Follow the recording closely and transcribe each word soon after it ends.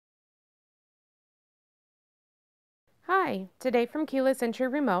Hi, today from Keyless Entry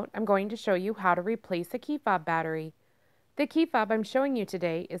Remote, I'm going to show you how to replace a key fob battery. The key fob I'm showing you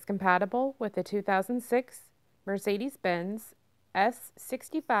today is compatible with the 2006 Mercedes-Benz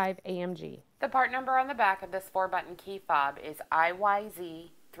S65 AMG. The part number on the back of this 4-button key fob is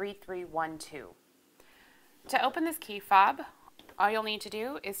IYZ3312. To open this key fob, all you'll need to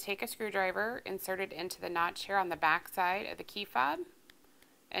do is take a screwdriver, insert it into the notch here on the back side of the key fob,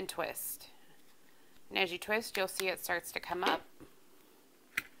 and twist. And as you twist, you'll see it starts to come up.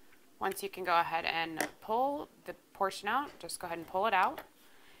 Once you can go ahead and pull the portion out, just go ahead and pull it out.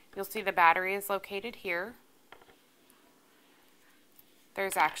 You'll see the battery is located here.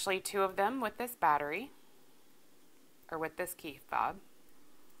 There's actually two of them with this battery, or with this key fob.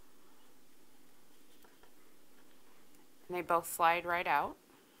 And they both slide right out.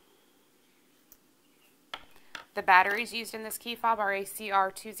 The batteries used in this key fob are a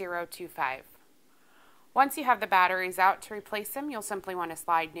CR2025. Once you have the batteries out, to replace them, you'll simply want to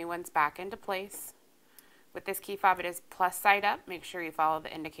slide new ones back into place. With this key fob, it is plus side up. Make sure you follow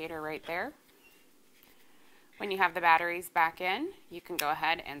the indicator right there. When you have the batteries back in, you can go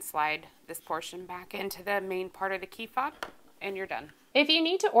ahead and slide this portion back into the main part of the key fob, and you're done. If you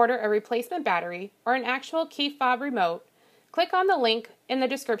need to order a replacement battery or an actual key fob remote, click on the link in the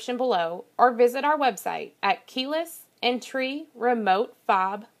description below or visit our website at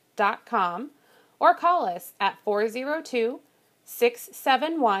keylessentryremotefob.com. or call us at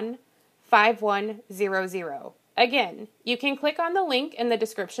 402-671-5100. Again, you can click on the link in the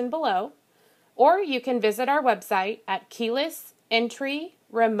description below, or you can visit our website at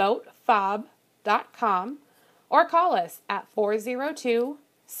keylessentryremotefob.com or call us at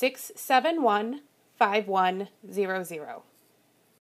 402-671-5100.